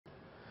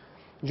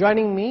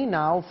Joining me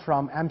now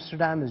from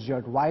Amsterdam is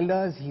Geert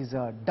Wilders. He's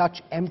a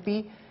Dutch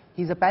MP.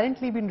 He's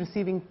apparently been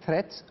receiving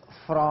threats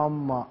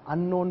from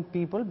unknown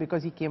people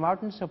because he came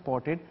out and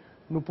supported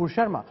Nupur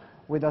Sharma.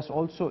 With us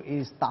also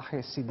is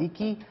Taher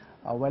Siddiqui,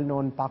 a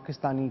well-known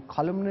Pakistani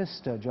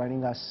columnist.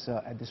 Joining us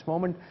at this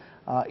moment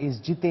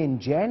is Jiten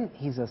Jain.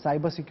 He's a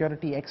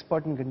cybersecurity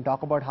expert and can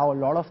talk about how a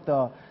lot of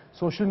the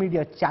social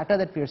media chatter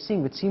that we are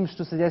seeing, which seems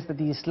to suggest that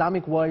the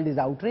Islamic world is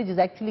outrage, is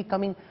actually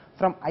coming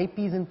from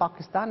IPs in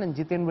Pakistan, and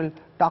Jiten will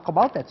talk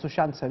about that.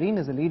 Sushant Sareen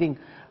is a leading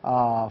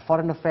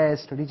foreign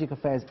affairs, strategic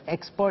affairs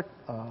expert,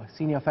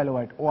 senior fellow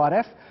at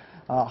ORF.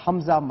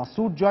 Hamza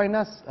Masood join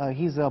us.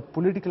 He's a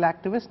political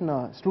activist and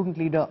a student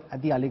leader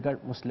at the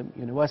Aligarh Muslim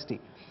University.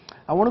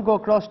 I want to go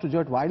across to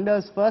Geert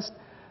Wilders first.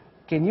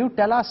 Can you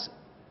tell us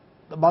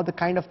about the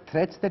kind of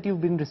threats that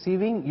you've been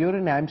receiving? You're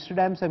in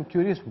Amsterdam, so I'm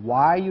curious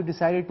why you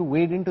decided to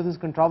wade into this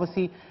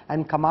controversy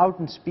and come out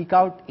and speak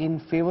out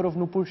in favor of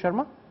Nupur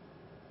Sharma?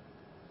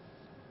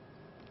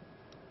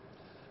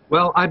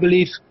 Well, I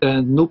believe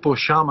Nupur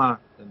Sharma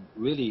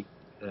really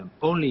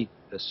only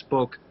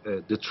spoke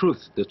the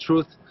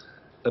truth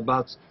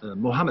about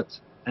Muhammad.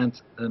 And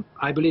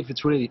I believe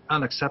it's really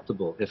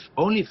unacceptable if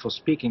only for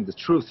speaking the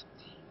truth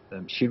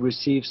she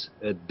receives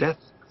death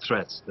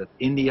threats, that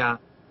India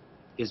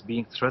is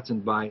being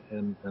threatened by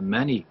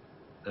many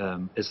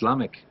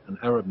Islamic and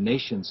Arab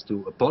nations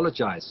to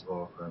apologize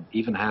or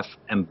even have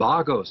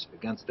embargoes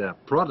against their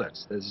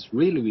products. This is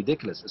really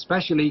ridiculous,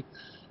 especially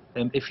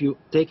if you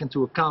take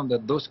into account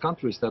that those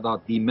countries that are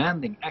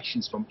demanding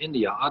actions from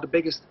India are the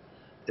biggest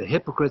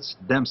hypocrites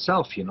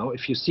themselves. You know,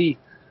 if you see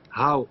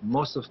how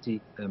most of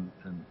the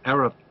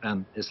Arab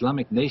and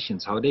Islamic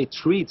nations, how they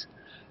treat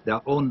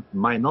their own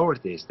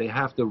minorities, they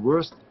have the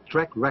worst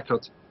track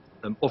record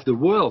of the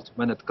world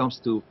when it comes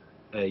to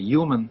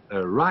human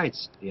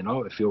rights. You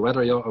know, if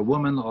whether you're a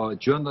woman or a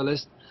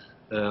journalist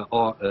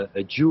or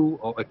a Jew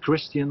or a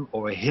Christian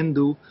or a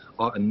Hindu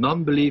or a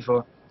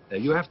non-believer,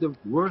 you have the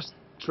worst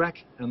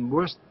track and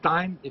worst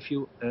time if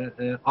you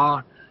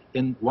are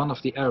in one of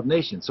the Arab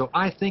nations. So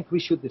I think we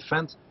should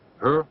defend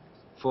her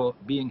for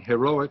being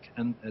heroic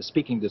and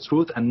speaking the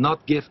truth and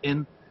not give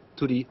in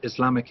to the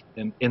Islamic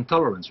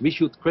intolerance. We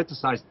should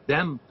criticize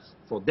them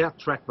for their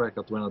track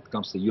record when it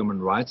comes to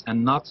human rights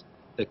and not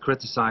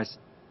criticize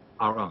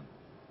our own.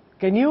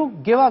 Can you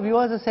give our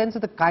viewers a sense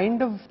of the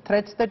kind of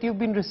threats that you've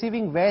been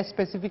receiving? Where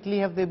specifically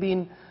have they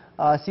been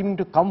seeming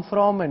to come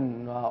from,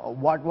 and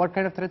what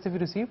kind of threats have you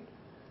received?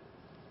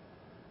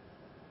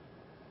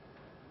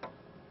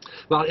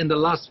 Well, in the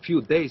last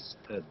few days,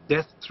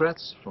 death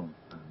threats from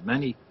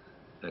many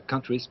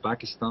countries,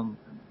 Pakistan,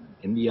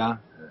 India,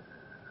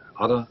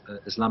 other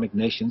Islamic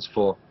nations,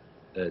 for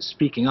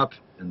speaking up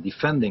and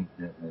defending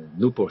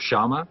Nupur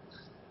Sharma.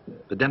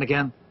 But then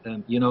again,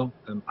 you know,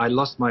 I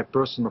lost my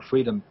personal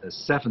freedom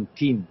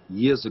 17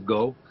 years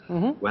ago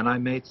when I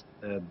made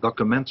a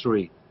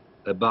documentary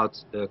about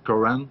the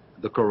Quran,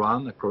 the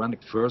Quranic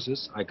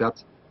verses. I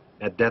got,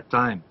 at that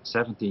time,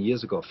 17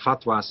 years ago,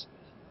 fatwas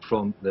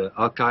from the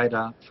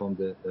Al-Qaeda, from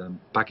the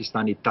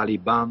Pakistani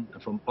Taliban,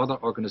 and from other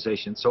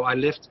organizations. So I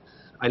left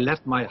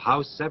my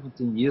house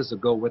 17 years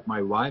ago with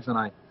my wife, and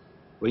I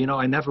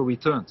never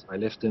returned. I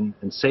lived in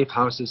safe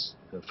houses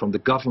from the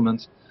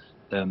government,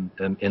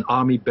 in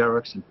army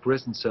barracks, in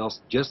prison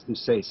cells, just to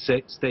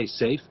stay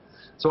safe.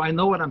 So I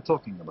know what I'm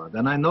talking about,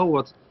 and I know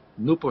what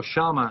Nupur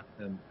Sharma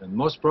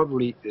most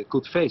probably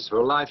could face.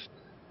 Her life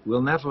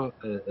will never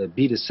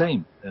be the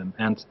same,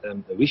 and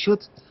we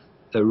should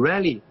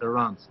rally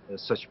around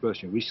such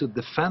person. We should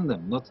defend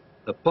them, not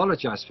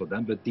apologize for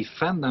them, but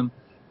defend them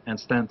and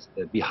stand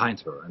behind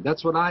her. And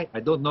that's what I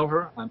don't know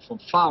her. I'm from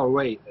far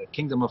away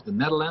Kingdom of the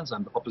Netherlands.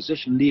 I'm the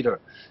opposition leader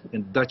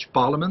in the Dutch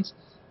Parliament.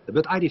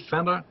 But I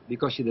defend her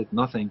because she did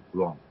nothing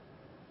wrong.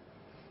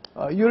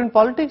 You're in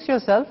politics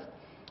yourself.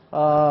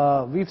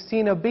 We've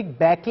seen a big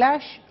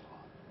backlash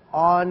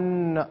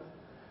on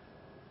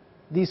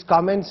these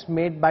comments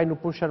made by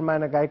Nupur Sharma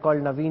and a guy called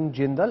Naveen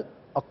Jindal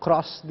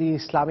across the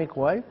Islamic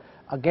world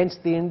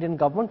against the Indian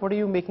government. What are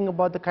you making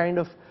about the kind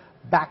of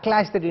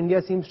backlash that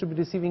India seems to be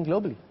receiving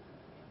globally?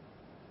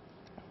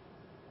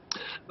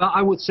 Well,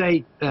 I would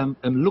say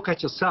look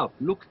at yourself.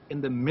 Look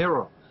in the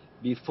mirror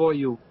before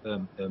you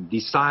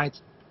decide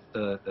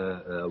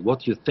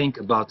what you think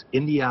about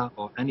India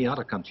or any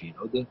other country. You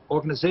know, the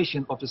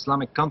Organization of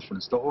Islamic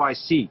Conference, the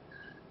OIC,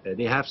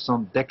 they have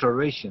some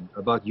declaration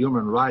about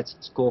human rights.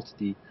 It's called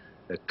the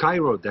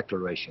Cairo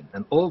Declaration.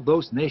 And all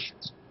those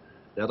nations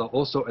that are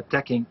also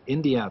attacking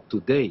India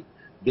today,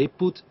 they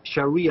put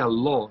Sharia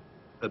law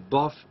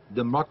above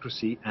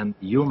democracy and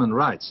human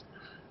rights.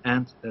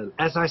 And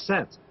as I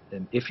said,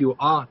 if you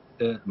are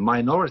a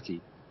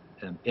minority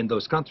in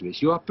those countries,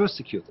 you are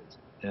persecuted.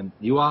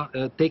 You are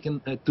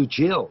taken to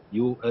jail.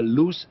 You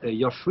lose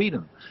your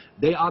freedom.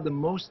 They are the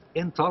most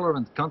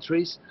intolerant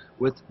countries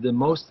with the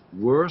most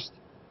worst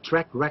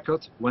track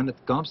record when it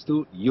comes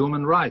to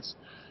human rights.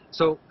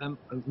 So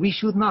we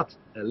should not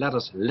let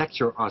us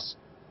lecture us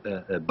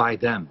by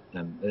them.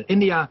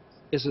 India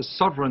is a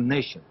sovereign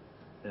nation.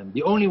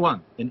 the only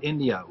one in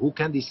India who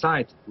can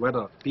decide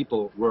whether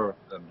people were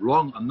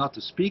wrong or not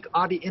to speak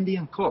are the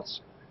Indian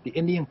courts. The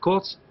Indian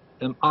courts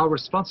are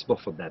responsible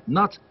for that,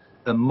 not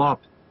a mob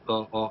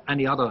or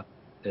any other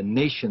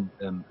nation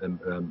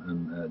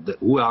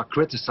who are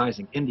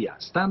criticizing India.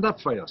 Stand up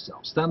for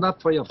yourself. Stand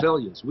up for your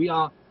values.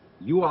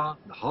 You are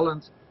the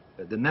Holland,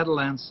 the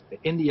Netherlands,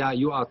 India.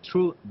 You are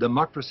true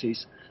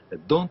democracies.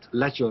 Don't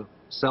let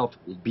yourself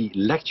be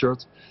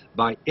lectured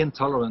by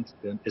intolerant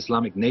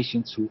Islamic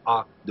nations who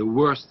are the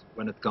worst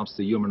when it comes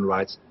to human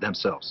rights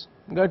themselves.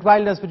 Gert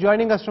Wilders, for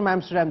joining us from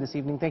Amsterdam this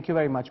evening. Thank you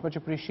very much. Much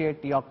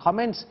appreciate your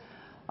comments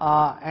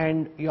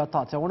and your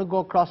thoughts. I want to go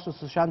across to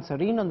Sushant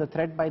Sareen on the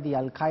threat by the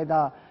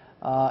Al-Qaeda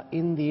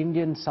in the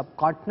Indian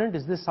subcontinent.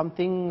 Is this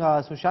something,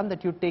 Sushant,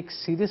 that you take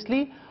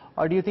seriously,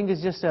 or do you think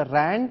it's just a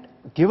rant,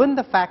 given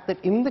the fact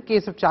that in the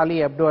case of Charlie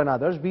Hebdo and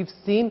others, we've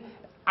seen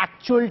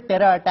actual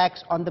terror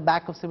attacks on the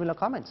back of similar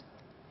comments?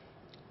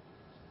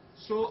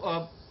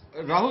 So,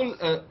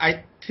 Rahul,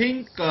 I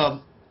think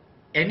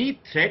any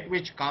threat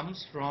which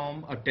comes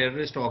from a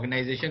terrorist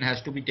organization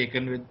has to be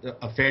taken with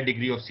a fair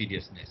degree of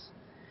seriousness.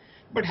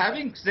 But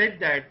having said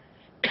that,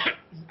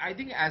 I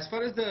think as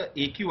far as the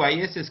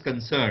AQIS is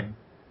concerned,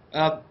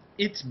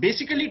 it's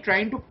basically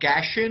trying to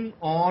cash in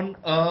on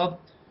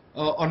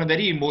a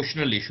very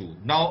emotional issue.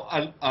 Now,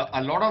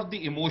 a lot of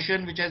the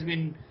emotion which has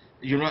been,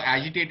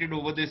 agitated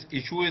over this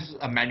issue is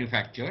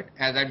manufactured,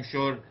 as I'm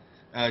sure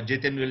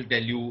Jitin will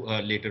tell you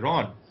later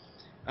on.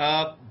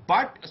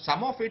 But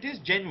some of it is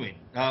genuine.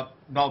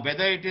 Now,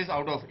 whether it is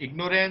out of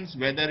ignorance,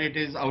 whether it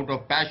is out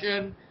of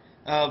passion,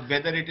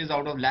 whether it is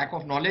out of lack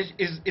of knowledge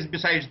is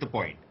besides the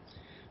point.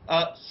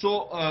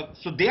 So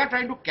they are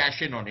trying to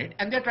cash in on it,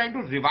 and they're trying to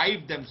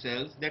revive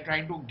themselves. They're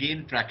trying to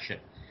gain traction,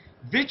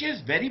 which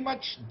is very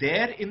much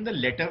there in the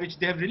letter which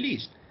they have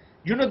released.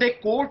 They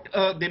quote,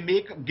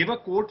 give a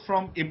quote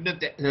from Ibn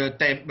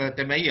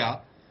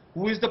Taymiyyah,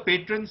 who is the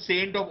patron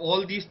saint of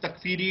all these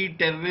takfiri,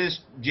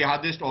 terrorist,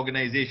 jihadist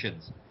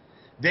organizations.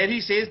 There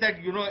he says that,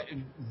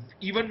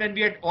 even when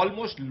we had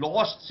almost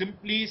lost,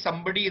 simply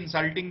somebody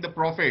insulting the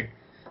Prophet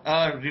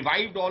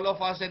revived all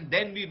of us, and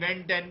then we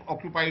went and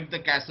occupied the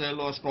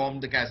castle or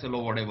stormed the castle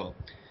or whatever.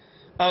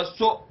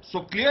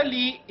 So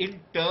clearly, in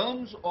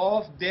terms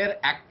of their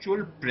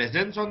actual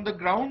presence on the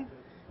ground,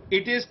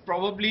 it is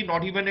probably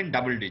not even in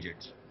double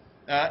digits.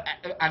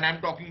 And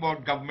I'm talking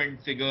about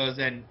government figures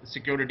and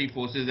security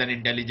forces and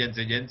intelligence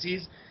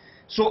agencies.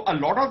 So a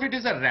lot of it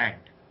is a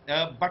rant.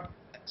 But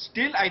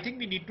still, I think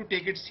we need to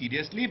take it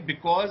seriously,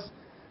 because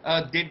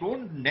they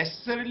don't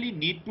necessarily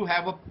need to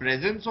have a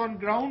presence on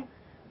ground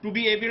to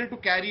be able to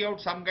carry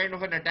out some kind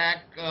of an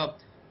attack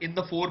in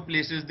the 4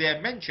 places they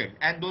have mentioned.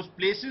 And those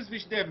places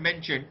which they have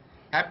mentioned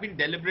have been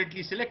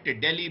deliberately selected: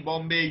 Delhi,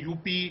 Bombay,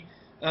 UP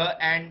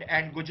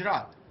and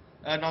Gujarat.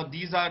 Now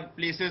these are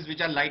places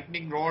which are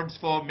lightning rods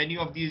for many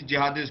of these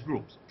jihadist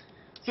groups.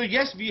 So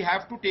yes, we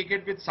have to take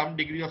it with some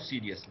degree of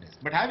seriousness.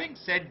 But having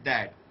said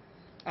that,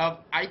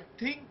 I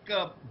think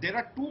there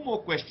are 2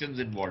 more questions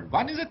involved.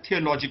 One is a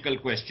theological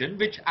question,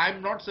 which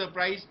I'm not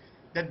surprised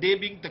that they,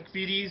 being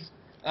takfiris,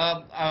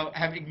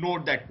 have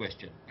ignored that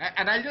question.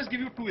 And I'll just give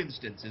you 2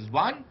 instances.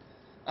 One,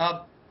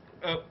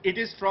 it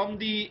is from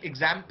the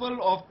example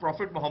of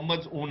Prophet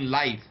Muhammad's own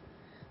life,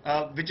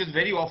 which is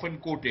very often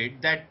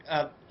quoted,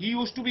 that he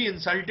used to be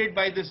insulted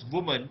by this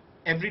woman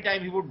every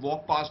time he would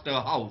walk past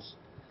her house.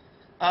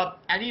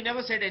 And he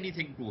never said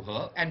anything to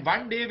her. And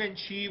one day when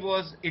she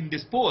was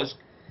indisposed,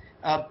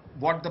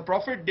 what the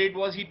Prophet did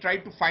was he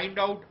tried to find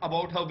out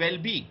about her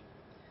well-being.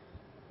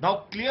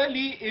 Now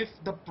clearly, if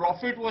the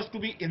Prophet was to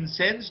be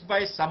incensed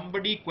by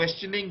somebody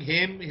questioning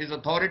him, his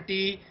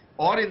authority,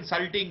 or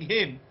insulting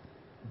him,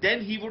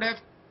 then he would have,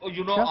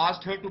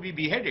 asked her to be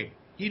beheaded.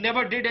 He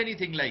never did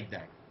anything like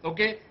that.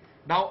 Okay.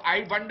 Now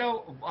I wonder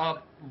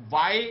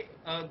why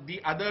the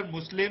other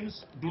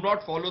Muslims do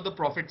not follow the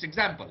Prophet's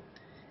example.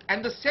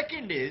 And the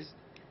second is,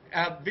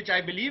 which I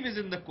believe is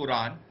in the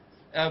Quran,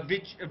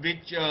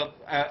 which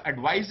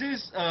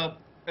advises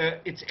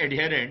its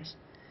adherents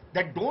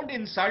that don't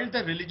insult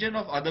the religion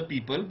of other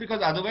people, because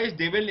otherwise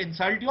they will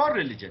insult your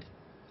religion.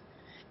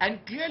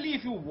 And clearly,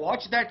 if you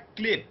watch that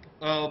clip,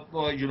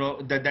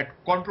 that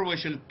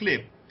controversial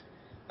clip,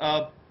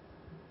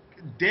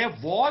 there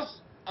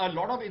was a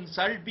lot of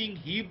insult being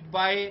heaped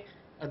by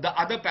the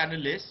other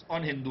panelists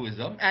on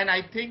Hinduism, and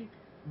I think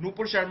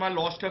Nupur Sharma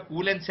lost her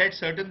cool and said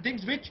certain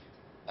things which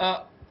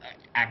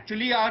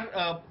actually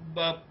are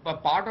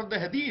part of the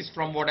hadith,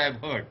 from what I've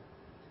heard.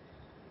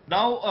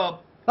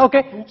 Now,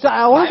 okay, so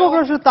I want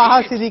to go to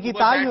Taha Siddiqui.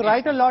 Taha, you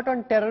write a lot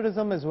on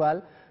terrorism as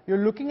well. You're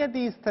looking at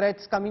these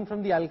threats coming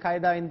from the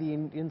Al-Qaeda in the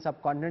Indian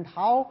subcontinent.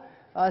 How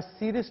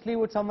seriously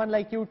would someone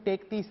like you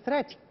take these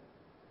threats?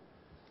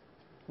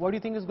 What do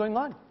you think is going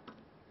on?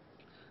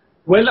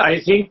 Well, I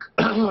think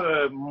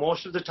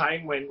most of the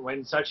time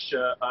when such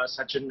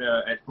an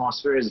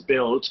atmosphere is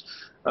built,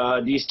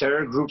 these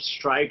terror groups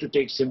try to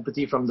take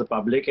sympathy from the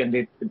public,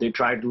 and they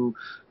try to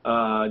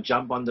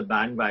jump on the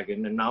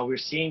bandwagon. And now we're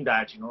seeing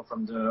that,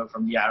 from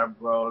the Arab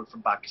world,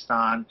 from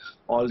Pakistan,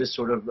 all this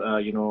sort of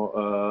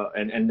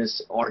and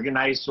this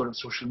organized sort of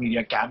social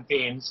media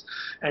campaigns.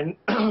 And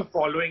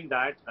following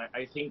that,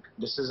 I think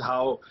this is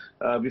how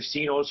we've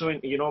seen also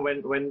in,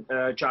 when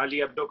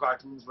Charlie Hebdo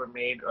cartoons were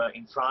made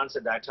in France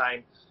at that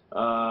time.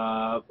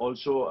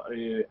 Also,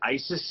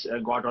 ISIS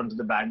got onto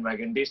the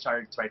bandwagon. They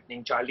started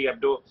threatening. Charlie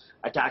Hebdo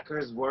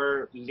attackers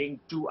were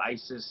linked to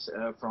ISIS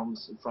from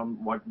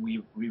what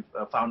we've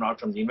found out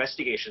from the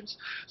investigations.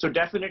 So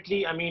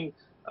definitely, I mean,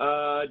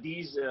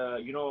 these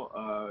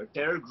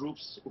terror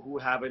groups who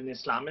have an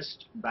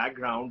Islamist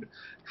background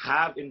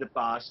have in the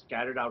past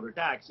carried out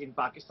attacks. In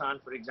Pakistan,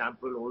 for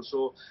example,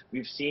 also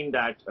we've seen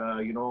that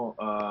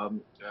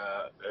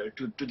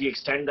to the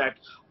extent that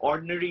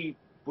ordinary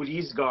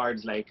police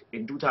guards, like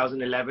in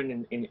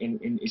 2011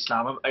 in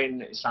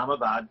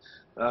Islamabad,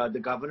 the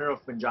governor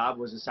of Punjab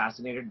was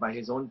assassinated by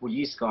his own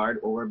police guard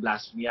over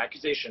blasphemy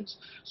accusations.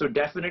 So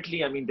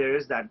definitely, I mean, there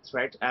is that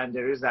threat, and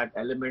there is that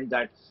element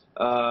that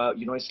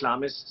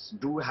Islamists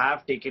do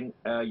have taken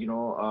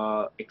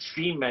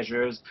extreme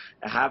measures,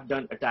 have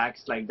done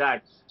attacks like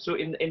that. So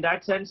in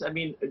that sense, I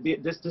mean,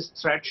 this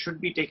threat should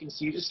be taken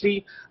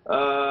seriously,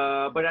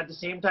 but at the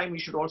same time, we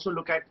should also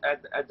look at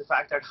the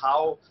fact that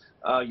how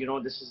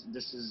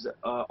this is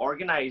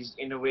organized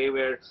in a way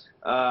where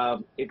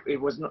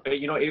it was not,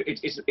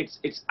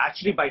 it's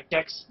actually by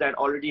text that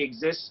already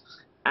exists.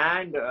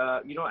 And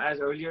as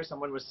earlier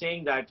someone was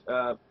saying that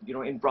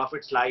in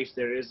Prophet's life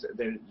there's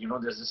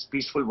this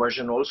peaceful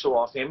version also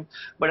of him,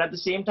 but at the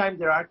same time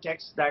there are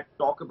texts that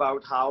talk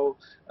about how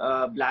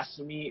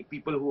blasphemy,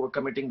 people who were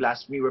committing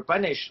blasphemy were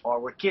punished or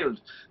were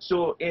killed.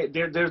 So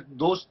there's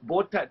those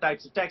both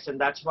types of texts, and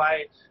that's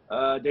why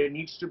there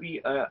needs to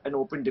be an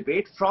open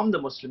debate from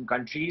the Muslim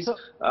countries,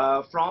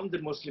 from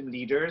the Muslim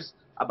leaders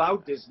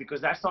about this,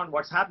 because that's not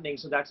what's happening.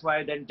 So that's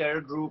why then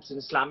terror groups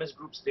and Islamist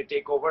groups, they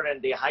take over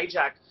and they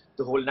hijack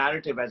the whole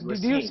narrative, as we're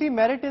seeing. Do you see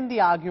merit in the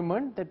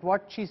argument that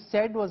what she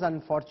said was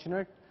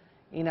unfortunate,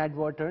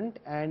 inadvertent,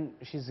 and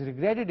she's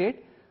regretted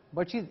it,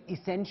 but she's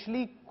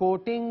essentially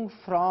quoting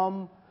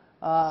from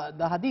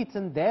the hadiths,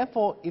 and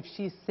therefore if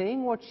she's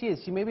saying what she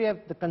is, she maybe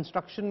the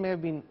construction may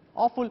have been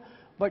awful,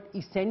 but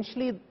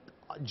essentially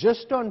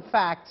just on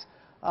facts,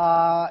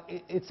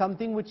 it's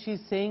something which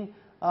she's saying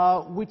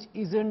which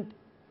isn't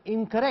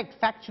incorrect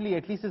factually,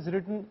 at least is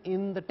written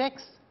in the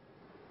text.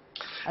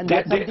 And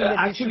that's something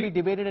that needs to be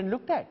debated and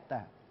looked at.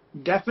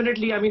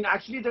 Definitely. I mean,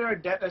 actually, there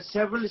are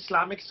several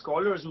Islamic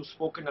scholars who've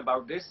spoken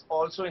about this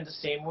also in the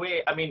same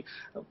way. I mean,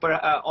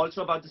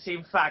 also about the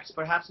same facts,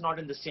 perhaps not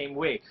in the same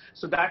way.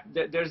 So that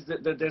there's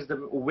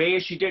the way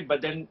she did,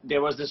 but then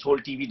there was this whole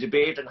TV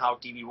debate and how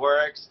TV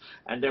works,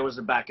 and there was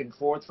a back and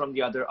forth from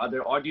the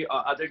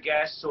other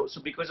guests. So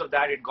because of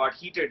that, it got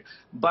heated.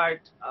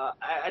 But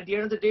at the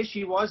end of the day,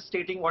 she was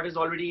stating what is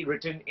already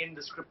written in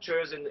the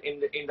scriptures,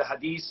 in the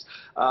hadiths,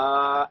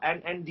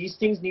 and these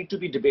things need to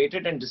be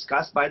debated and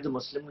discussed by the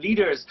Muslim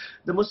leaders.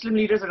 The Muslim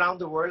leaders around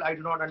the world, I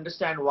do not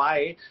understand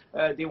why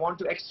they want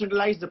to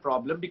externalize the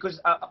problem, because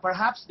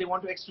perhaps they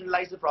want to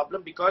externalize the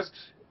problem because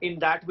in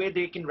that way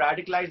they can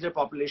radicalize their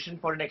population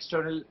for an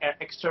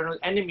external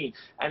enemy,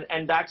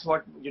 and that's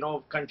what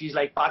countries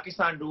like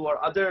Pakistan do,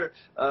 or other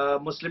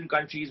Muslim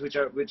countries which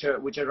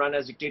are run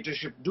as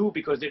dictatorship do,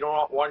 because they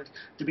don't want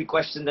to be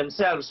questioned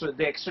themselves. So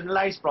they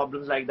externalize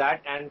problems like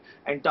that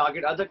and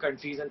target other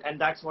countries, and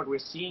that's what we're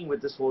seeing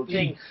with this whole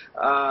thing.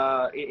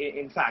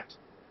 In fact.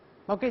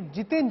 Okay,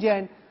 Jiten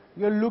Jain,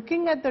 you're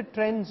looking at the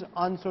trends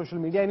on social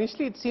media.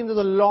 Initially, it seemed there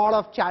was a lot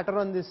of chatter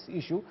on this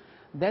issue.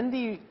 Then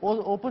the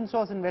open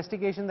source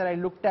investigation that I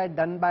looked at,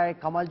 done by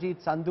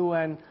Kamaljeet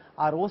Sandhu and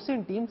our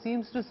OSINT team,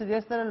 seems to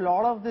suggest that a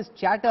lot of this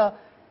chatter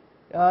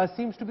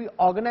seems to be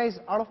organized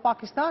out of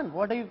Pakistan.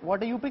 What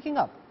are you picking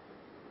up?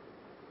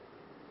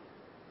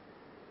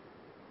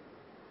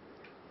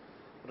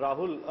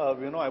 Rahul,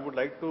 I would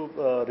like to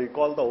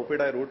recall the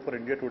op-ed I wrote for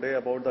India Today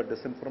about the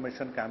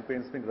disinformation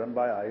campaigns being run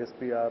by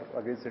ISPR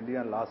against India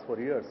in the last 4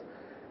 years.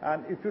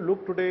 And if you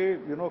look today,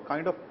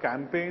 kind of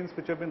campaigns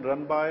which have been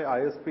run by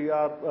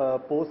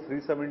ISPR post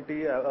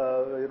 370,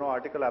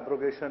 article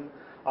abrogation,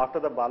 after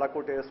the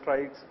Balakot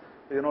airstrikes,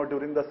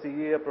 during the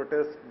CAA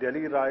protest,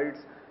 Delhi riots,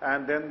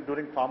 and then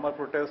during farmer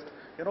protest,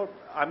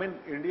 I mean,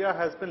 India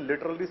has been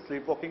literally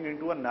sleepwalking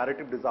into a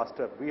narrative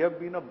disaster. We have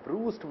been a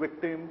bruised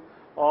victim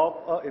of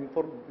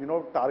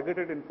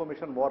targeted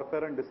information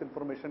warfare and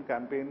disinformation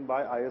campaign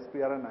by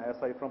ISPR and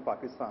ISI from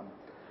Pakistan.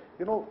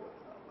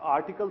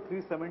 Article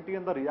 370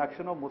 and the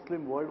reaction of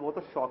Muslim world was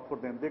a shock for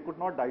them. They could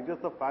not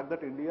digest the fact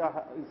that India's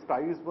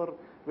ties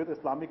with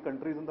Islamic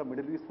countries in the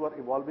Middle East were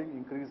evolving,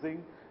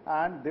 increasing,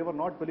 and they were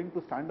not willing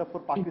to stand up for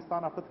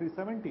Pakistan after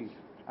 370.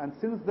 And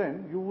since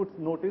then, you would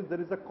notice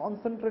there is a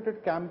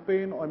concentrated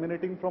campaign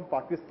emanating from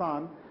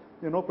Pakistan,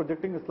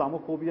 projecting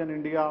Islamophobia in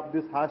India.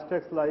 These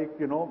hashtags like,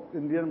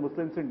 Indian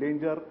Muslims in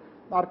danger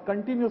are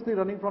continuously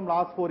running from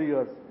last 4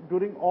 years.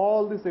 During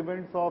all these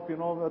events of,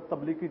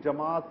 Tablighi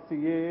Jamaat,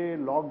 CAA,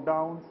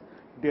 lockdowns,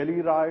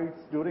 Delhi riots,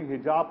 during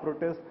hijab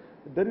protests.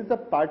 There is a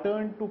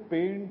pattern to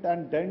paint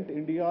and dent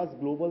India's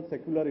global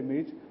secular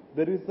image.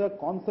 There is a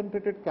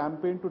concentrated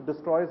campaign to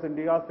destroy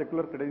India's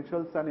secular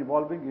credentials and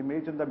evolving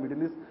image in the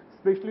Middle East,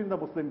 especially in the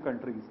Muslim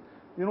countries.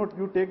 You know,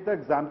 you take the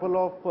example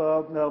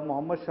of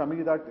Mohammed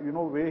Shami, that, you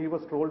know, way he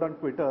was trolled on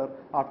Twitter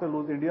after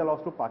India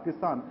lost to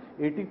Pakistan.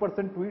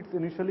 80% tweets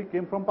initially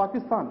came from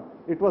Pakistan.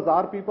 It was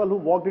our people who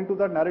walked into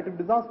that narrative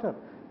disaster.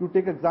 You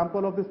take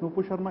example of this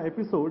Nupur Sharma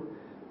episode.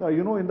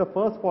 You know, in the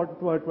first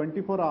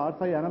 24 hours,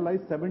 I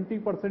analyzed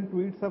 70%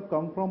 tweets have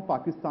come from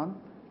Pakistan,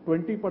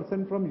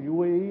 20% from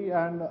UAE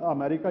and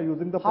America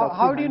using the proxy.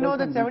 How do you know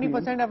that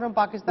 70% are from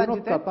Pakistan? You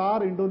know,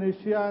 Qatar,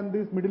 Indonesia and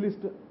these Middle East.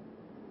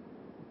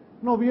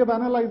 No, we have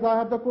analyzed. I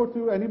have the quotes.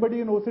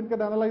 Anybody in OSINT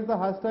can analyze the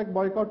hashtag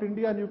boycott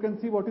India and you can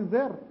see what is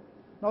there.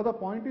 Now the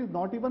point is,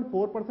 not even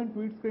 4%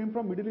 tweets came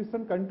from Middle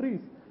Eastern countries.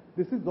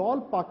 This is all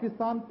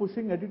Pakistan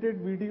pushing edited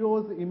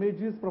videos,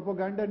 images,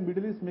 propaganda in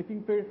Middle East,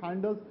 making fake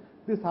handles.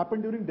 This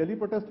happened during Delhi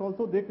protest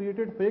also. They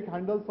created fake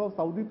handles of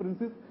Saudi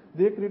princes.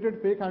 They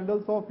created fake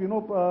handles of, you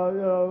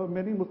know,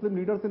 many Muslim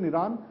leaders in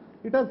Iran.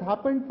 It has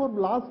happened for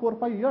last 4 or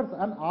 5 years,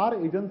 and our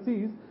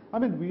agencies, I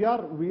mean, we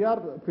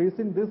are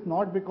facing this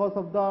not because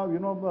of the, you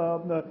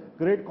know,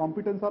 great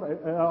competence of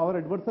our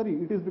adversary.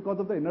 It is because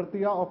of the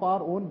inertia of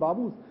our own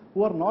babus,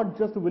 who are not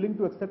just willing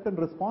to accept and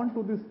respond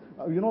to this,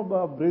 you know,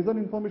 brazen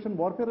information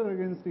warfare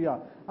against India.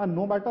 And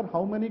no matter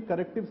how many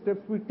corrective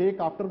steps we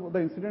take after the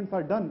incidents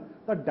are done,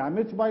 the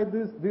damage by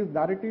these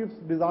narratives,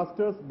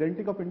 disasters,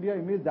 denting of India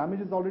image,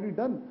 damage is already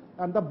done.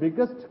 And the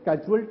biggest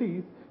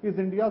casualties is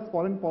India's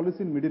foreign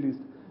policy in Middle East.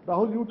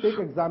 Rahul, you take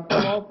example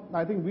of,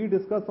 I think we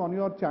discussed on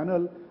your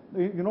channel,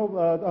 you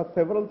know,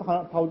 several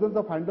thousands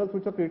of handles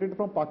which are created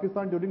from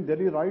Pakistan during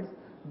Delhi riots.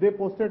 They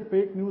posted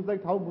fake news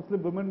like how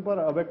Muslim women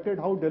were evicted,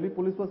 how Delhi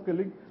police was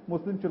killing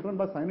Muslim children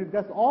by cyanide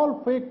gas,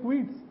 all fake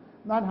tweets.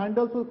 And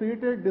handles were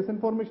created,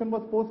 disinformation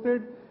was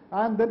posted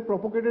and then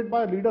propagated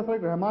by leaders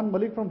like Rahman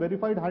Malik from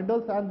verified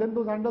handles, and then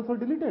those handles were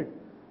deleted.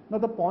 Now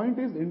the point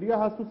is, India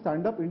has to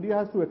stand up, India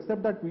has to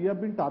accept that we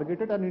have been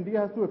targeted, and India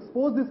has to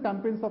expose these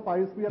campaigns of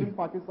ISPR in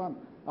Pakistan.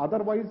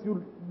 Otherwise,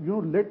 you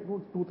let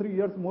 2-3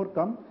 years more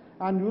come,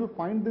 and you will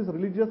find these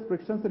religious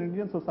frictions in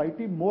Indian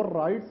society, more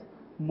riots,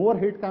 more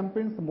hate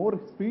campaigns, more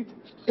speech.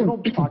 You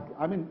know,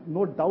 I mean,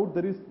 no doubt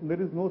there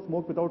is no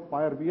smoke without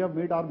fire. We have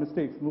made our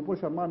mistakes. Nupur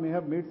Sharma may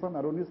have made some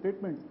erroneous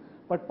statements,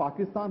 but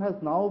Pakistan has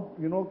now,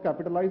 you know,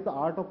 capitalized the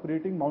art of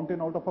creating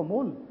mountain out of a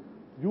mole.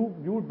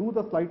 You do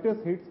the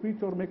slightest hate speech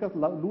or make a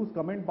loose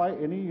comment by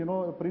any, you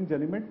know, fringe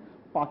element,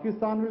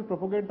 Pakistan will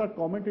propagate that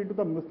comment into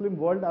the Muslim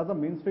world as a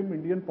mainstream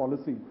Indian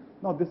policy.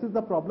 Now this is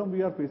the problem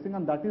we are facing,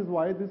 and that is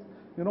why this,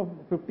 you know,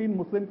 15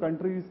 Muslim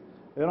countries,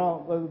 you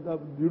know,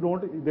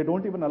 they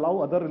don't even allow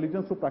other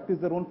religions to practice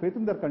their own faith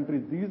in their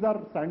countries. These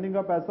are standing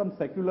up as some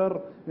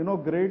secular, you know,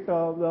 great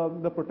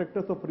the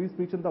protectors of free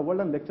speech in the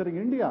world and lecturing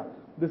India.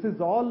 This is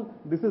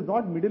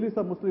not Middle East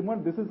or Muslim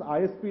world. This is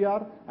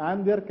ISPR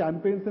and their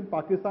campaigns in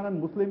Pakistan,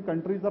 and Muslim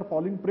countries are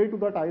falling prey to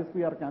that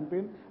ISPR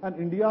campaign. And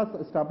India's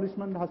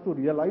establishment has to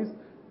realize,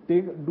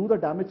 do the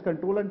damage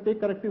control and take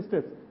corrective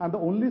steps. And the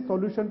only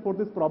solution for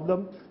this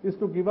problem is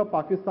to give a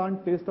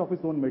Pakistan taste of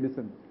its own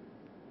medicine.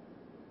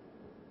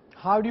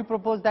 How do you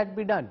propose that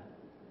be done?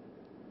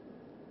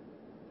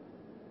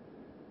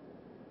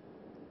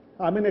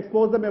 I mean,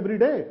 expose them every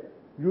day.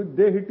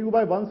 They hit you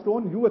by one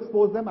stone, you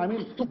expose them. I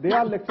mean, they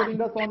are lecturing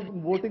us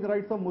on voting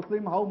rights of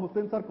Muslims, how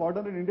Muslims are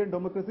cordoned in Indian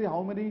democracy,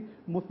 how many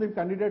Muslim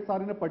candidates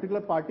are in a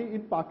particular party.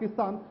 In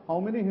Pakistan,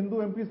 how many Hindu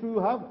MPs do you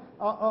have?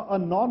 A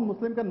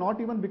non-Muslim cannot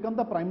even become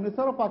the Prime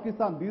Minister of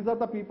Pakistan. These are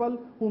the people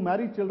who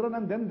marry children,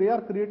 and then they are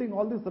creating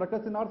all this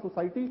ruckus in our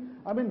society.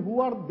 I mean,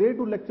 who are they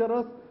to lecture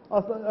us?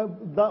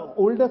 The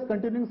oldest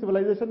continuing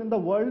civilization in the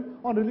world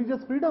on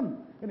religious freedom.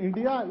 And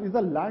India is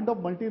a land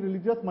of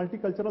multi-religious,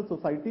 multicultural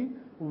society.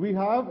 We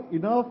have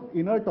enough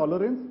inner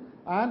tolerance,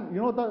 and,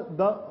 you know,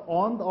 the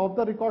off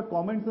the record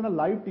comments in a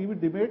live TV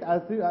debate,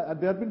 as they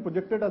have been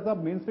projected as a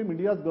mainstream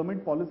India's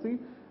government policy.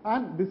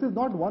 And this is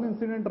not one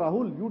incident,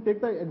 Rahul. You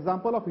take the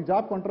example of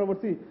hijab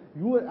controversy.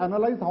 You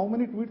analyze how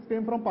many tweets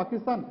came from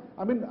Pakistan.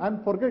 I mean,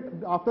 and forget,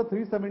 after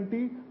 370,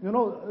 you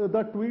know,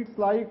 the tweets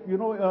like, you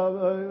know,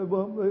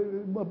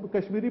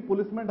 Kashmiri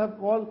policemen have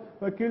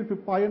killed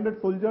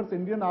 500 soldiers.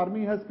 Indian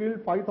army has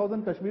killed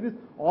 5,000 Kashmiris.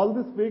 All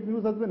this fake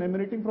news has been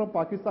emanating from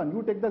Pakistan.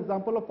 You take the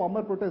example of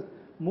farmer protests.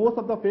 Most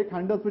of the fake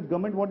handles which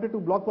government wanted to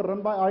block were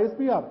run by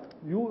ISPR.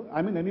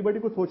 I mean, anybody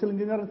could social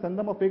engineer and send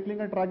them a fake link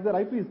and track their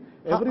IPs.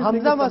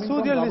 Hamza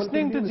Masood, you're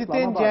listening to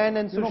Jiten Jain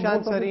and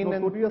Sushant Sareen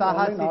and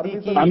Taha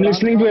Siddiqui. I'm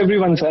listening to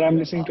everyone, sir. I'm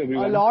listening to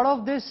everyone. A lot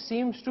of this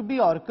seems to be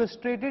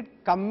orchestrated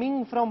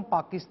coming from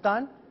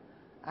Pakistan,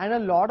 and a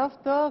lot of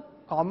the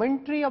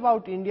commentary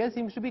about India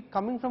seems to be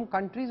coming from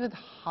countries with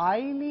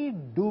highly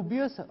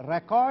dubious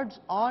records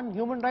on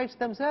human rights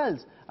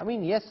themselves. I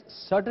mean, yes,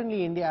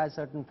 certainly India has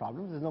certain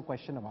problems, there's no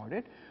question about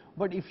it.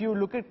 But if you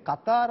look at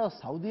Qatar or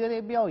Saudi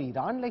Arabia or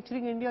Iran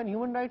lecturing India on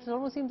human rights, it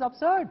almost seems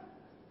absurd.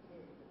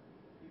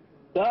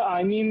 Sir,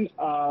 I mean,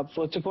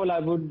 first of all, I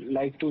would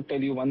like to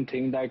tell you one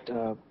thing, that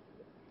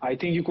I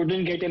think you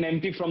couldn't get an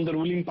MP from the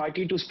ruling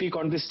party to speak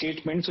on this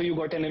statement, so you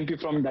got an MP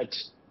from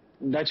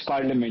Dutch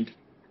Parliament.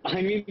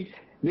 I mean,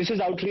 this is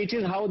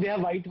outrageous how they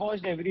have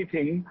whitewashed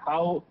everything,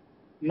 how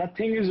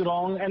nothing is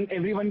wrong and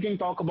everyone can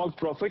talk about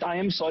profit. I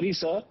am sorry,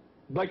 sir,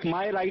 but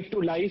my right to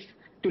life,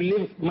 to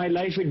live my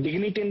life with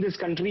dignity in this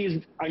country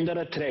is under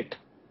a threat.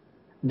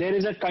 There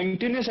is a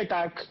continuous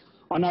attack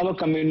on our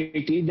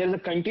community. There is a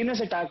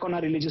continuous attack on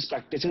our religious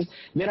practices.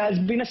 There has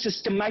been a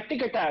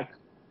systematic attack.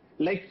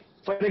 Like,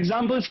 for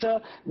example, sir,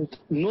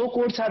 no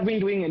courts have been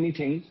doing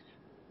anything.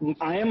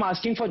 I am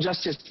asking for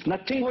justice.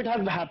 Nothing would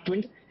have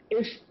happened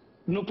if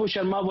Nupur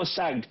Sharma was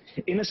sacked.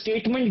 In a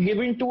statement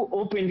given to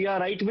Op India,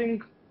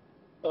 right-wing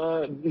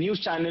news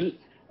channel,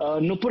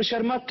 Nupur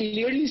Sharma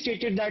clearly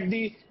stated that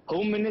the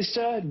Home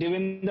Minister,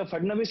 Devendra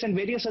Fadnavis and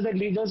various other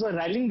leaders were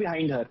rallying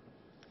behind her.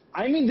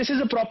 I mean, this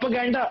is a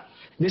propaganda.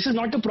 This is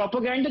not a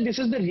propaganda. This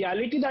is the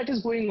reality that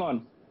is going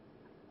on.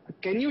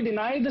 Can you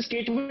deny the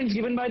statements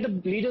given by the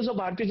leaders of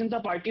Bharatiya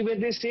Janata Party where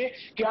they say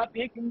कि आप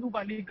एक हिंदू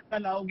बालिका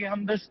लाओगे,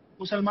 हम 10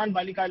 मुसलमान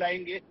बालिका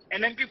लाएंगे?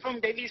 An MP from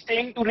Delhi is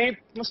saying to rape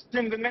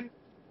Muslim women.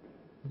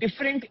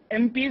 Different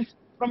MPs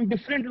from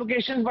different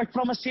locations, but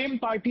from a same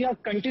party, are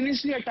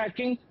continuously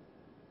attacking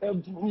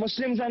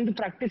Muslims and the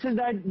practices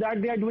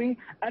that they are doing.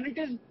 And it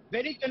is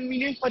very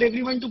convenient for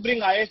everyone to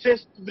bring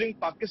ISS, to bring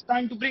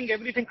Pakistan, to bring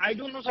everything. I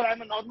don't know, sir.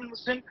 I'm a normal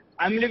Muslim.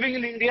 I'm living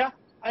in India,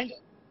 and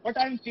what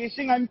I'm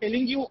facing, I'm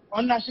telling you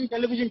on national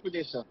television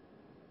today, sir.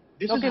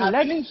 This is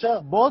happening,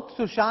 sir. Both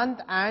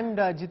Sushant and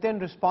Jiten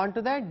respond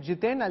to that.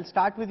 Jiten, I'll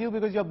start with you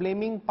because you're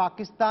blaming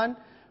Pakistan.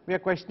 We are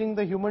questioning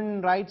the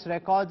human rights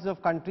records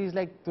of countries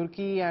like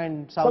Turkey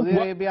and Saudi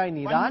Arabia and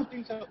Iran.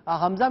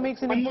 Hamza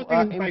makes an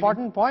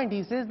important point.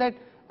 He says that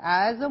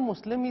as a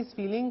Muslim, he's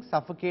feeling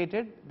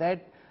suffocated,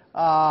 that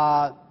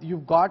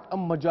you've got a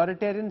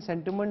majoritarian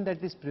sentiment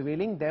that is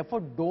prevailing. Therefore,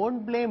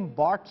 don't blame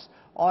bots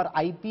or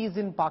IPs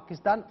in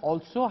Pakistan.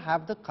 Also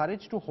have the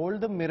courage to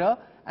hold the mirror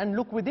and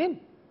look within.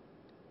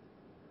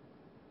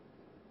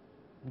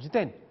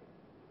 Jiten.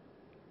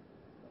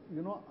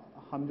 You know,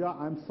 Hamza,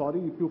 I'm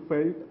sorry if you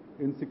felt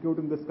insecure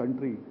in this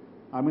country.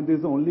 I mean, this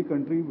is the only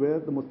country where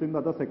the Muslims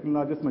are the second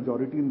largest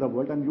majority in the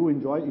world, and you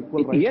enjoy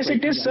equal rights. Yes,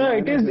 it is, sir.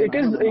 It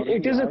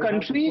is a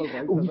country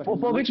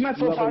for which my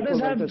forefathers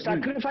have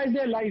sacrificed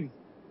their lives.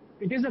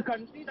 It is a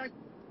country that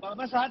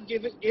Baba Sahib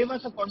gave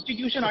us a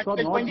constitution.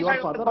 Article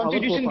 25 of the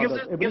constitution gives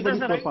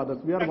us a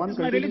right. We are one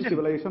continuous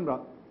civilization.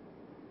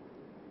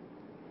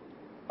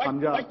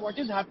 But what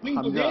is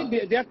happening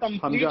today, they are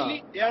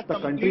completely, the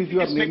countries you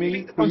are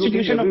naming,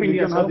 Constitution of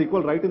India has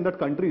equal right in that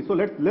country. So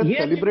let's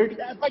celebrate,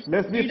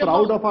 let's be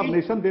proud of our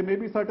nation. There may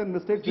be certain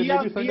mistakes, there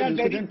may be certain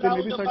incidents, there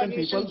may be certain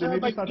people, there may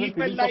be certain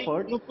feelings of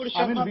hurt.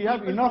 I mean, we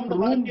have enough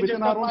room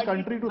within our own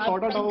country to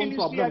sort out our own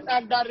problems.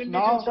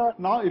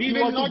 Now if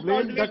you want to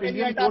blame that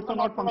Indian courts are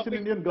not functioning,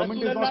 Indian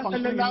government is not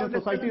functioning, Indian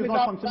society is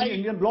not functioning,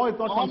 Indian law is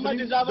not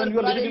functioning, then you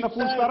are living in a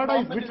fool's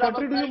paradise. Which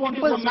country do you want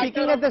to People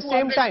speaking at the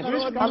same time.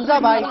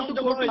 Hamza bhai,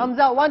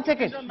 Hamza, 1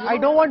 second. I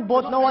don't want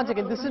both. No, 1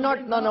 second. This is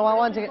not. No,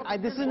 1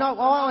 second. This is not.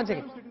 1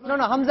 second. No,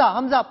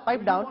 Hamza,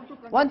 pipe down.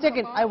 1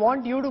 second. I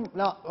want you to.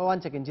 No,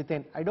 1 second,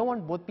 Jiten. I don't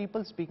want both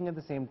people speaking at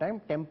the same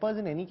time. Tempers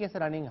in any case are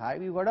running high.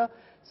 We've got a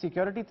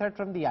security threat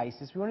from the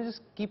ISIS. We want to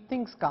just keep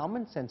things calm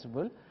and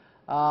sensible.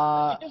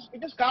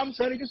 It is calm,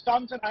 sir. It is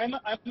calm, sir. I'm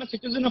a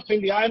citizen of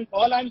India, and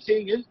all I'm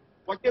saying is,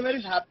 whatever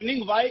is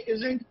happening, why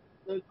isn't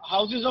the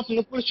houses of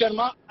Nupur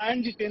Sharma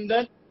and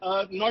Jitendra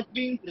not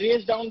being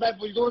razed down by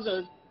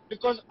bulldozers?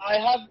 Because I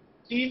have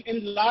seen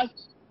in the last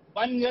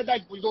 1 year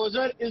that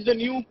bulldozer is the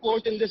new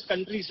court in this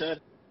country, sir.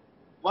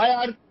 Why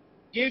are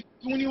ये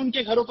क्यों नहीं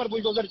उनके घरों पर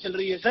bulldozer चल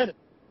रही है, sir?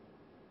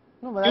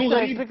 No, but that's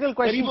a critical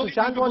question.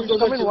 Sushant wants to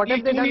come in. What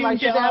have they done? Why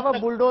should they have a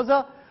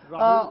bulldozer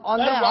on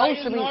their house?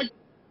 I mean,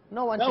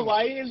 no, 1 second.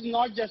 Why is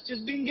not justice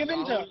being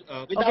given, sir?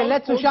 Okay,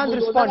 let Sushant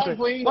respond to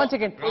it. 1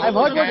 second. I've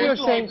heard what you're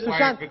saying,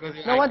 Sushant.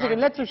 No, 1 second.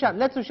 Let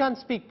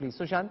Sushant speak, please.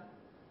 Sushant.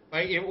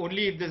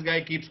 Only if this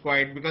guy keeps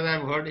quiet, because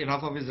I've heard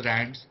enough of his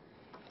rants.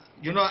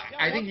 You know,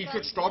 I think he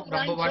should stop,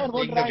 number one,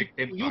 playing the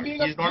victim card.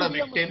 He's not a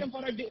victim.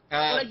 For a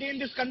day in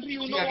this country, you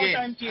know what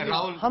I'm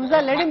feeling.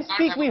 Hamza, let him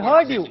speak. We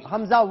heard you.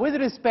 Hamza, with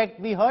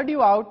respect, we heard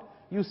you out.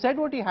 You said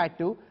what you had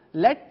to.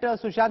 Let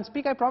Sushant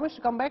speak. I promise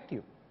to come back to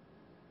you.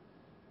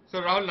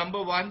 So, Rahul,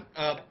 number one,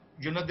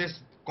 you know, this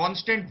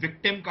constant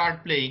victim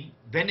card playing,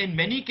 when in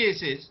many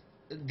cases,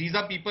 these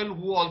are people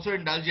who also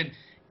indulge in.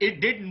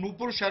 Did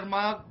Nupur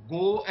Sharma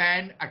go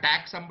and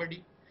attack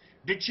somebody?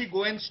 Did she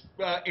go and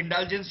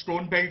indulge in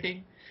stone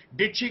pelting?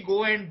 Did she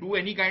go and do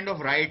any kind of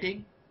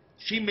rioting?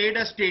 She made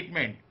a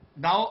statement.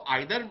 Now,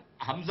 either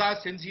Hamza,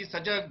 since he's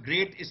such a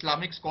great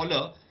Islamic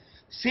scholar,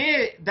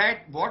 say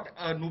that what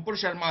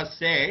Nupur Sharma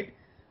said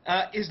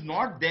is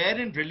not there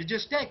in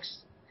religious texts,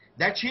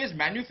 that she has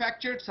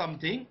manufactured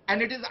something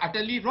and it is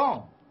utterly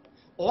wrong.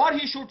 Or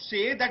he should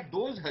say that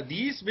those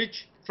hadiths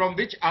from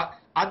which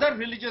other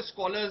religious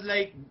scholars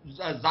like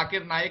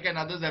Zakir Naik and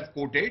others have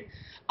quoted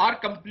are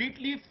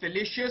completely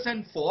fallacious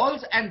and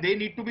false, and they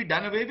need to be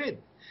done away with.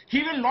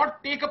 He will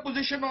not take a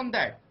position on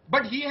that,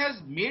 but he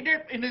has made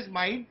it in his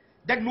mind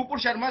that Nupur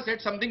Sharma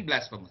said something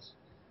blasphemous.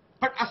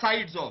 But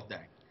asides of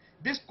that,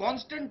 this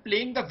constant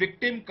playing the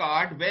victim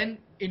card, when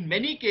in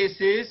many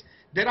cases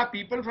there are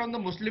people from the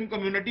Muslim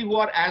community who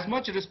are as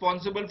much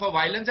responsible for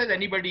violence as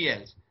anybody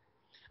else.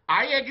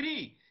 I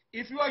agree.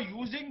 If you are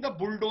using the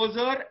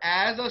bulldozer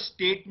as a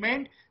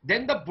statement,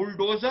 then the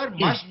bulldozer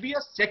must be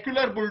a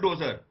secular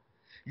bulldozer.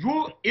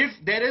 If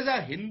there is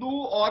a Hindu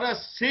or a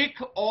Sikh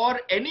or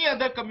any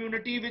other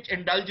community which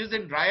indulges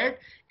in riot,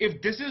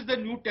 if this is the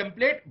new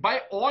template,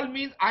 by all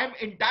means, I am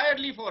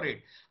entirely for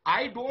it.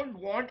 I don't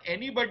want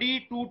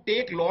anybody to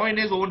take law in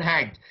his own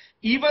hands.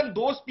 Even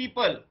those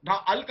people,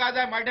 now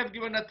Al-Qaeda might have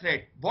given a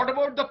threat. What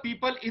about the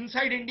people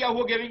inside India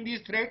who are giving these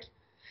threats?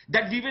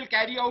 That we will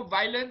carry out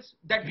violence,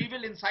 that we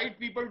will incite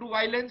people to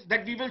violence,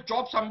 that we will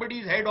chop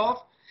somebody's head off,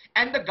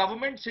 and the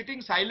government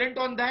sitting silent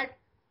on that?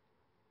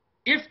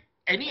 If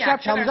any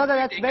action... Hamza,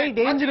 that's very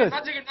dangerous.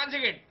 One second.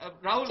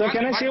 Rahul, sir,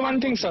 can I say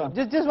one thing, sir?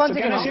 Just one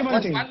second.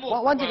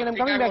 One second, I'm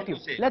coming back to you.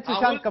 Let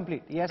Sushant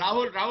complete. Yes.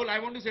 Rahul, I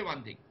want to say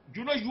one thing.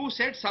 You know, you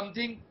said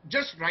something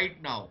just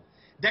right now,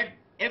 that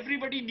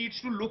everybody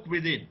needs to look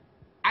within.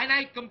 And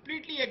I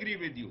completely agree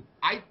with you.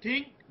 I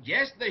think,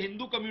 yes, the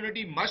Hindu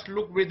community must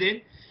look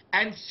within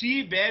and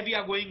see where we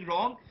are going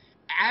wrong,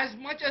 as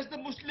much as the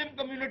Muslim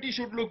community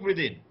should look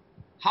within.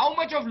 How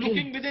much of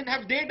looking within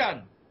have they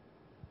done?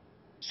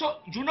 So,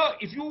 you know,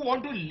 if you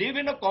want to live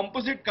in a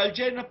composite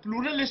culture, in a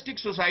pluralistic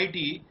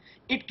society,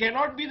 it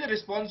cannot be the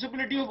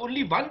responsibility of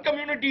only one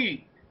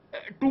community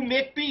to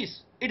make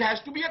peace. It has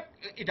to be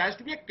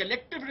a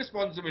collective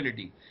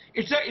responsibility.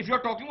 If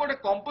you're talking about a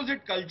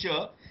composite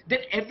culture, then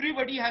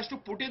everybody has to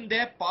put in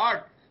their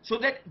part so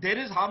that there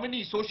is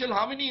harmony, social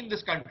harmony in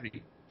this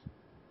country.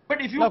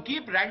 But if you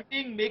keep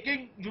ranting,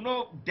 making, you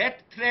know, death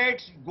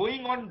threats,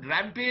 going on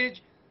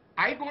rampage,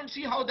 I don't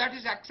see how that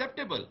is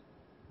acceptable.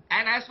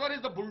 And as far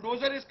as the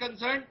bulldozer is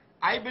concerned,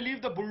 I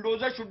believe the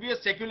bulldozer should be a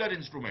secular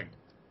instrument.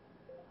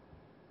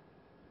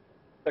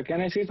 So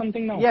can I say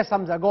something now? Yes,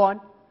 Hamza, go on.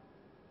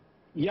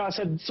 Yeah,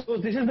 sir. So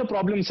this is the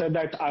problem, sir,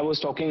 that I was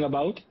talking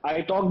about.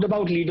 I talked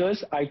about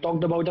leaders, I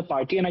talked about a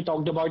party, and I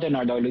talked about an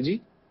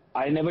ideology.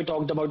 I never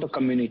talked about a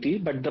community,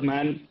 but the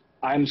man,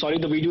 I'm sorry,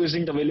 the video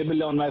isn't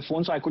available on my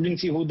phone, so I couldn't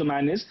see who the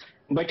man is.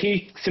 But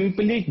he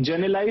simply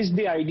generalized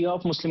the idea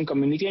of Muslim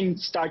community and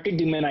started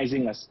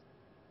demonizing us.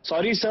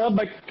 Sorry, sir,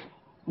 but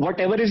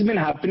whatever has been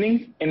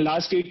happening in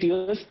last 8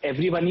 years,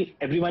 everyone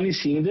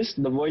is seeing this.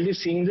 The world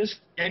is seeing this.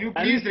 Can you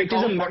please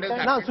recount what has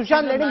happened? Now,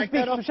 Sushant, let him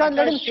speak. Sushant,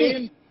 let him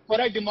speak. For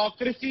a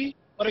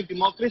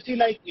democracy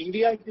like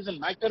India, it is a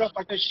matter of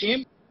utter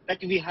shame that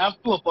we have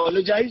to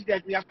apologize,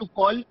 that we have to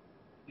call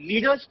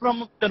leaders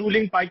from the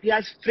ruling party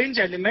as fringe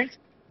elements,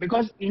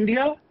 because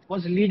India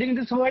was leading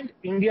this world.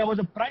 India was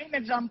a prime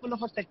example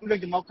of a secular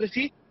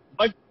democracy,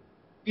 but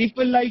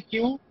people like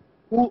you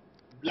who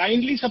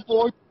blindly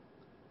support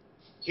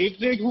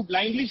hatred, who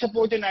blindly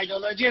support an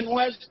ideology, and who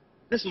has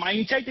this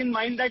mindset in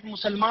mind that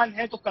Musliman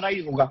hai to kara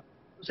hi hoga.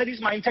 Sir,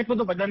 this mindset ko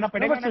to badalna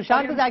padega. No, but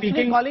Sushant is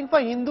actually calling for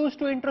Hindus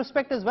to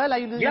introspect as well. Are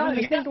you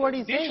listening to what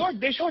he's saying?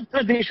 They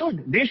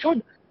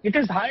should. It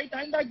is high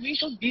time that we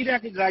should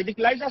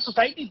de-radicalize our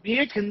society, be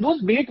it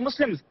Hindus, be it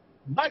Muslims.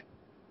 But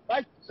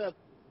sir,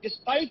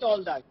 despite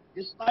all that,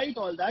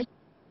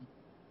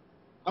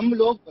 हम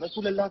लोग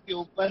रसूलुल्लाह के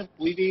ऊपर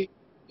कोई भी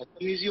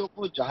बदतमीजियों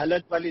को,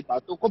 जहालत वाली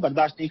बातों को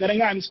बर्दाश्त नहीं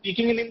करेंगे. I am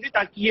speaking in Hindi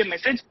ताकि ये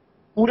मैसेज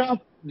पूरा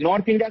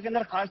नॉर्थ इंडिया के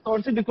अंदर खास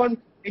तौर से, because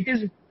it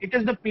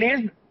is the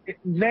place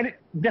where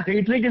the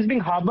hatred is being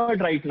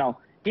harbored right now.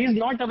 He is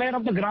not aware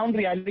of the ground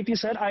reality,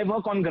 sir. I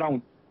work on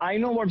ground. I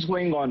know what's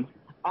going on.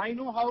 I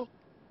know how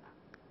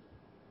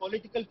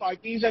political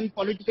parties and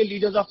political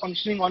leaders are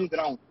functioning on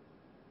ground.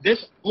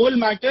 This whole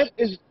matter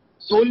is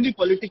solely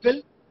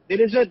political.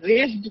 There is a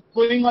race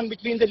going on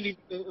between the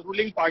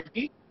ruling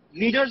party,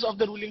 leaders of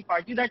the ruling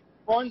party, that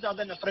कौन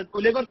ज़्यादा नफरत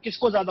खोलेगा और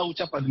किसको ज़्यादा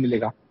ऊंचा पद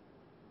मिलेगा.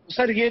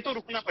 सर ये तो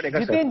रुकना पड़ेगा.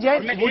 Jitin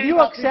Jain, would you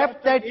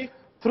accept that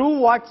through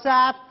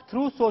WhatsApp,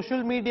 through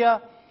social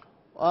media,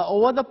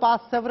 over the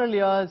past several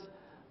years,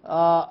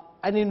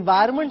 an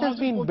environment has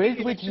been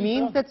built which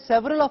means that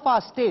several of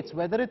our states,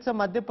 whether it's a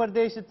Madhya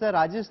Pradesh, it's a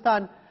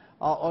Rajasthan,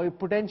 or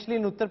potentially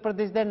in Uttar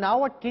Pradesh, they're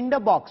now a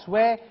tinderbox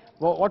where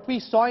what we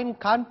saw in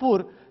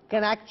Kanpur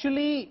can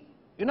actually,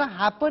 you know,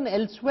 happen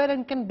elsewhere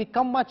and can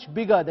become much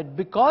bigger. That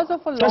because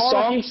of a lot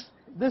of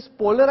this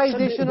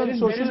polarization on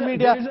social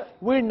media,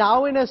 we're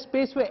now in a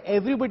space where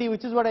everybody,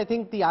 which is what I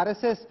think the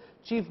RSS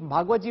Chief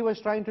Bhagwatji was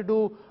trying to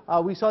do.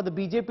 We saw the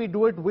BJP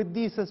do it with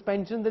the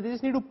suspension, that they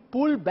just need to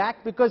pull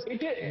back because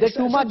they're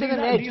too much of an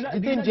edge.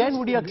 Jitin Jain,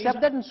 would you accept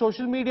that in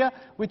social media,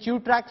 which you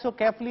track so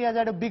carefully, has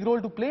had a big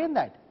role to play in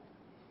that?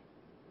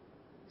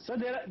 Sir,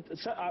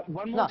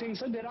 one more thing,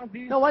 sir. There are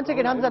these... No, one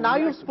second, Hamza. Now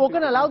you've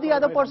spoken. Allow the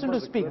other person to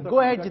speak.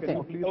 Go ahead,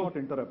 Jitin. Please not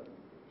interrupt.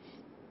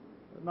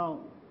 Now,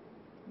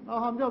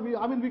 Hamza,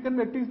 we can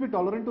at least be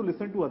tolerant to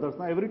listen to others.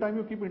 Now, every time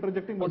you keep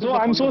interjecting. So,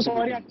 I'm so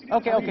sorry.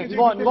 Okay.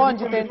 Go on,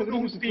 Jitin.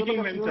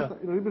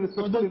 Will be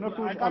respectful enough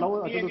to allow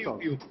others to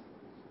talk.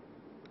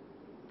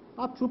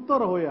 आप चुप तो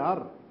रहो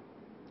यार.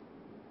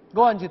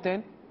 Go on,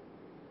 Jitin.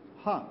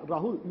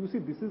 Rahul, you see,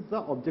 this is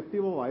the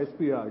objective of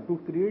ISPR, to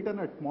create an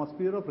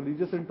atmosphere of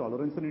religious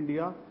intolerance in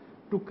India,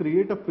 to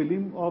create a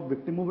film of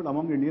victimhood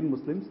among Indian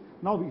Muslims.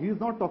 Now, he is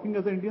not talking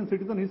as an Indian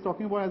citizen, he is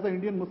talking about as an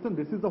Indian Muslim.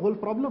 This is the whole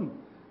problem.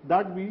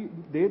 That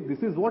this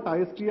is what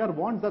ISPR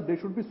wants, that there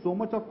should be so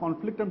much of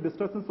conflict and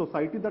distress in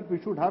society that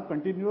we should have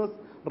continuous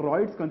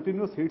riots,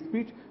 continuous hate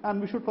speech, and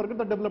we should forget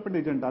the development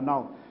agenda.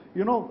 Now,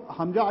 you know,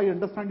 Hamza, I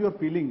understand your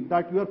feeling,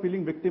 that you are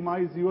feeling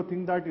victimized, you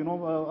think that, you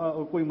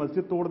know, koi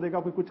masjid tod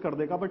dega, koi kuch kar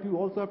dega, but you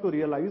also have to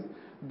realize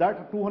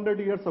that 200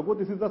 years ago,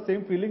 this is the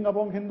same feeling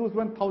among Hindus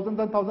when thousands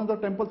and thousands of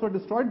temples were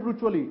destroyed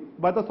brutally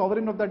by the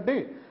sovereign of that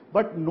day.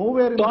 But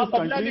nowhere in this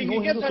country,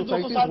 no Hindu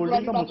society is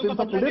holding the Muslims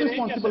of today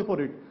responsible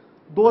for it.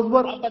 Those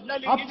were,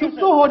 आप चुप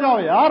तो हो जाओ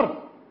यार।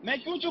 मैं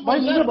क्यों चुप भाई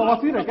मुझे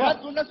बवासीर है क्या?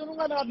 बात सुनना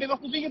सुनूंगा मैं, आप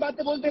बेवकूफी की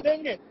बातें बोलते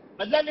रहेंगे।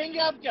 बदला लेंगे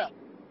आप क्या?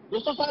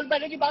 200 साल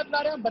पहले की बात ला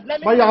रहे हैं, बदला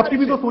लेंगे? भाई आपकी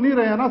भी तो सुन ही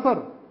रहे हैं ना सर।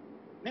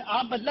 नहीं,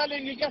 आप बदला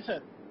लेंगे क्या सर?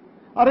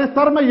 अरे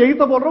सर मैं यही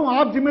तो बोल रहा हूँ,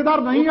 आप जिम्मेदार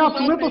नहीं, आप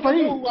सुने तो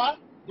सही।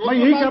 मैं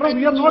यही कह रहा हूँ,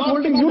 we are not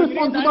holding you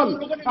responsible,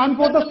 and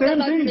for the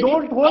same thing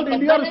don't hold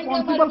India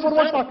responsible for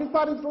what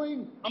Pakistan is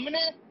doing.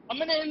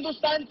 हमने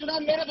हिंदुस्तान चुना,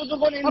 मेरे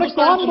बुजुर्गों ने अरे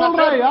हिंदुस्तान कौन बोल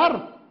रहा है यार?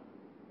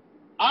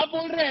 आप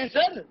बोल रहे हैं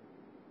सर,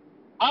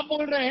 आप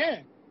बोल रहे हैं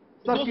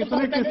सर।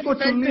 किसने किसको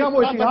चुन लिया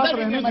वो इतिहास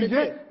रहने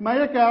दीजिए। मैं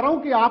ये कह रहा हूं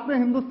कि आपने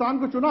हिंदुस्तान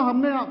को चुना,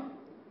 हमने।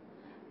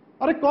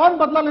 अरे कौन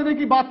बदला लेने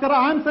की बात कर रहा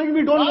है? I am saying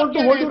we don't want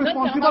to hold you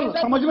responsible.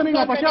 समझ में नहीं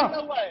आता क्या?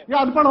 या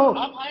अनपढ़ हो?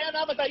 आप आया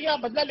ना बताइए, आप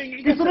बदला लेंगे?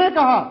 किसने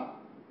कहा?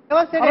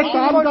 अरे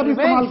कान का भी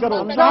इस्तेमाल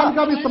करो, कान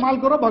का भी इस्तेमाल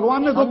करो।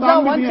 भगवान ने दो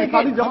कान भी दिए,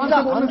 खाली जवान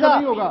से बोलने से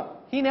नहीं होगा।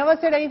 He never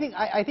said anything.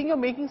 I think you're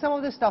making some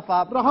of this stuff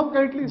up.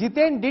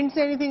 Jiten didn't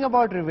say anything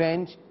about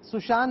revenge.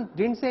 Sushant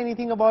didn't say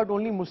anything about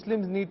only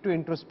Muslims need to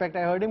introspect.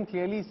 I heard him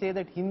clearly say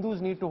that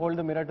Hindus need to hold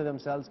the mirror to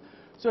themselves.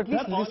 So at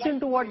least listen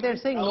to what they're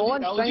saying. No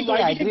one's trying to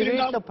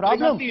aggravate the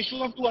problem. The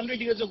issue of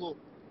 200 years ago.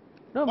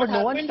 No, but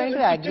no one's trying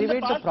to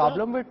aggravate the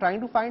problem. We're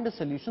trying to find a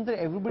solution that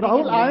everybody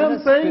Rahul, can live I in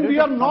am a saying spirit we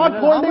are of not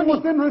communal holding harmony.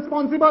 Muslims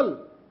responsible.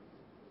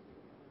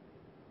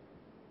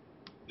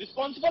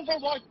 Responsible for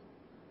what?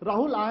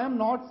 Rahul, I am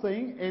not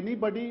saying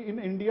anybody in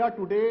India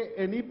today,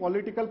 any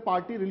political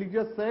party,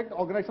 religious sect,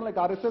 organization like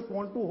RSS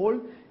want to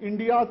hold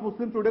India's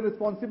Muslims today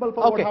responsible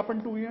for what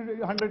happened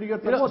 200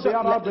 years ago. They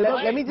are our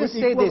brothers. Let me just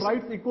with say equal this.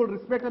 rights, equal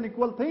respect and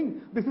equal thing.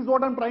 This is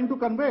what I'm trying to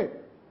convey.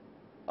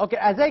 Okay,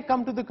 as I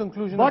come to the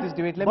conclusion of this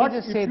debate, let me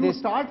just say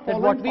this,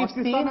 that what we've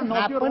seen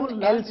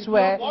happen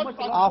elsewhere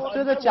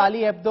after the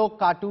Charlie Hebdo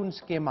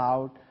cartoons came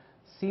out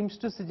seems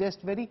to suggest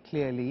very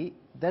clearly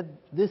that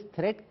this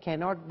threat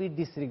cannot be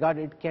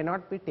disregarded,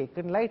 cannot be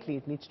taken lightly.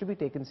 It needs to be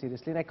taken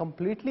seriously. And I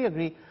completely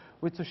agree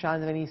with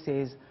Sushant when he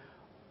says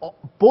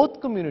both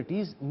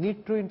communities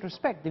need to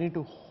introspect. They need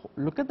to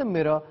look at the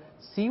mirror,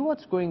 see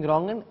what's going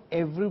wrong, and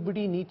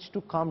everybody needs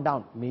to calm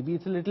down. Maybe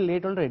it's a little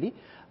late already.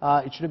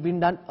 It should have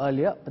been done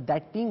earlier. But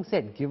that being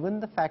said, given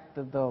the fact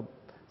that the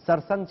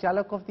Sarsang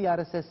Chalak of the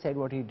RSS said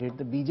what he did,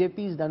 the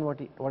BJP has done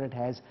what it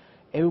has,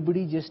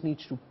 everybody just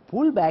needs to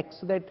pull back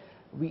so that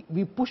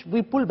we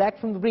pull back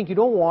from the brink. You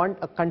don't want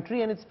a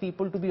country and its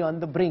people to be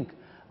on the brink,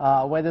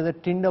 where there's a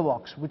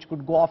tinderbox which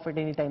could go off at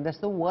any time. That's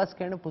the worst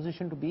kind of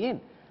position to be in.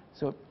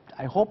 So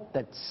I hope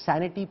that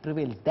sanity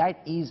prevails.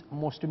 That is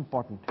most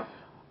important.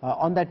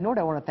 On that note,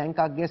 I want to thank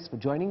our guests for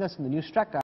joining us in the Newstrack.